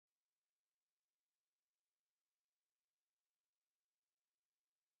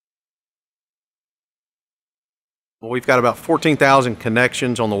We've got about 14,000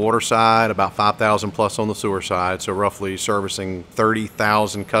 connections on the water side, about 5,000 plus on the sewer side, so roughly servicing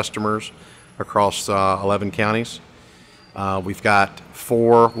 30,000 customers across 11 counties. We've got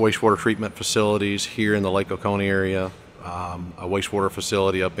 4 wastewater treatment facilities here in the Lake Oconee area, a wastewater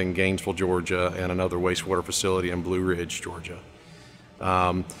facility up in Gainesville, Georgia, and another wastewater facility in Blue Ridge, Georgia.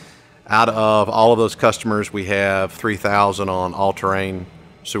 Out of all of those customers, we have 3,000 on all-terrain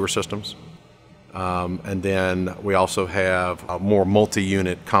sewer systems. And then we also have more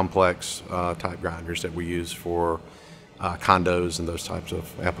multi-unit complex type grinders that we use for condos and those types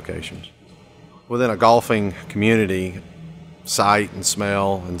of applications. Within a golfing community, sight and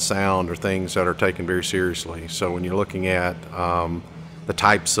smell and sound are things that are taken very seriously. So when you're looking at the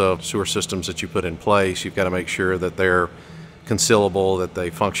types of sewer systems that you put in place, you've got to make sure that they're concealable, that they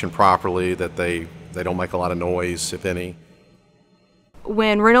function properly, that they don't make a lot of noise, if any.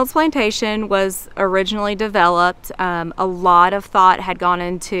 When Reynolds Plantation was originally developed, a lot of thought had gone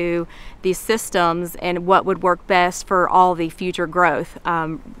into these systems and what would work best for all the future growth.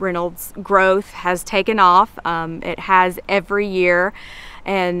 Reynolds growth has taken off. It has every year,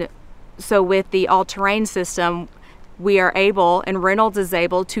 and so with the all-terrain system, we are able, and Reynolds is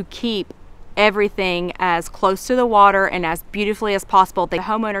able, to keep everything as close to the water and as beautifully as possible. The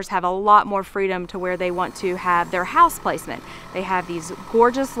homeowners have a lot more freedom to where they want to have their house placement. They have these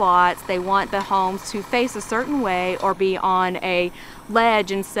gorgeous lots. They want the homes to face a certain way or be on a ledge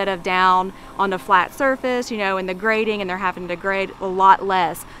instead of down on a flat surface, you know, in the grading, and they're having to grade a lot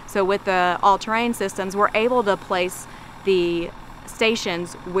less. So with the all-terrain systems, we're able to place the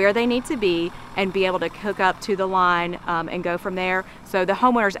stations where they need to be and be able to hook up to the line and go from there. So the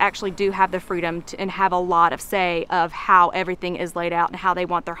homeowners actually do have the freedom and have a lot of say of how everything is laid out and how they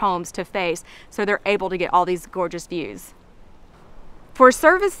want their homes to face, so they're able to get all these gorgeous views. For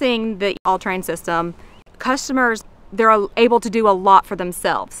servicing the all-terrain system, customers, they're able to do a lot for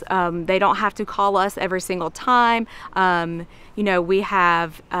themselves. They don't have to call us every single time. You know, we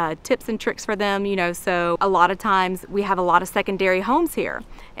have tips and tricks for them, you know, so a lot of times we have a lot of secondary homes here.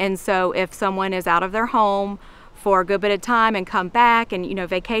 And so if someone is out of their home for a good bit of time and come back, and, you know,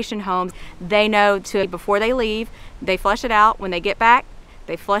 vacation homes, they know to, before they leave, they flush it out. When they get back,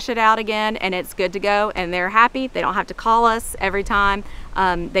 they flush it out again, and it's good to go, and they're happy. They don't have to call us every time.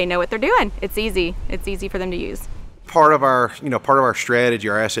 They know what they're doing. It's easy. It's easy for them to use. Part of our strategy,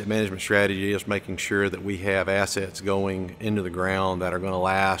 our asset management strategy, is making sure that we have assets going into the ground that are going to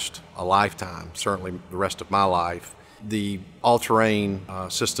last a lifetime, certainly the rest of my life. The all-terrain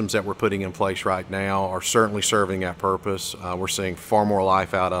systems that we're putting in place right now are certainly serving that purpose. We're seeing far more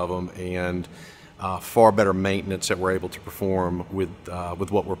life out of them, and far better maintenance that we're able to perform with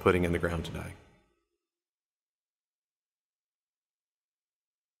what we're putting in the ground today.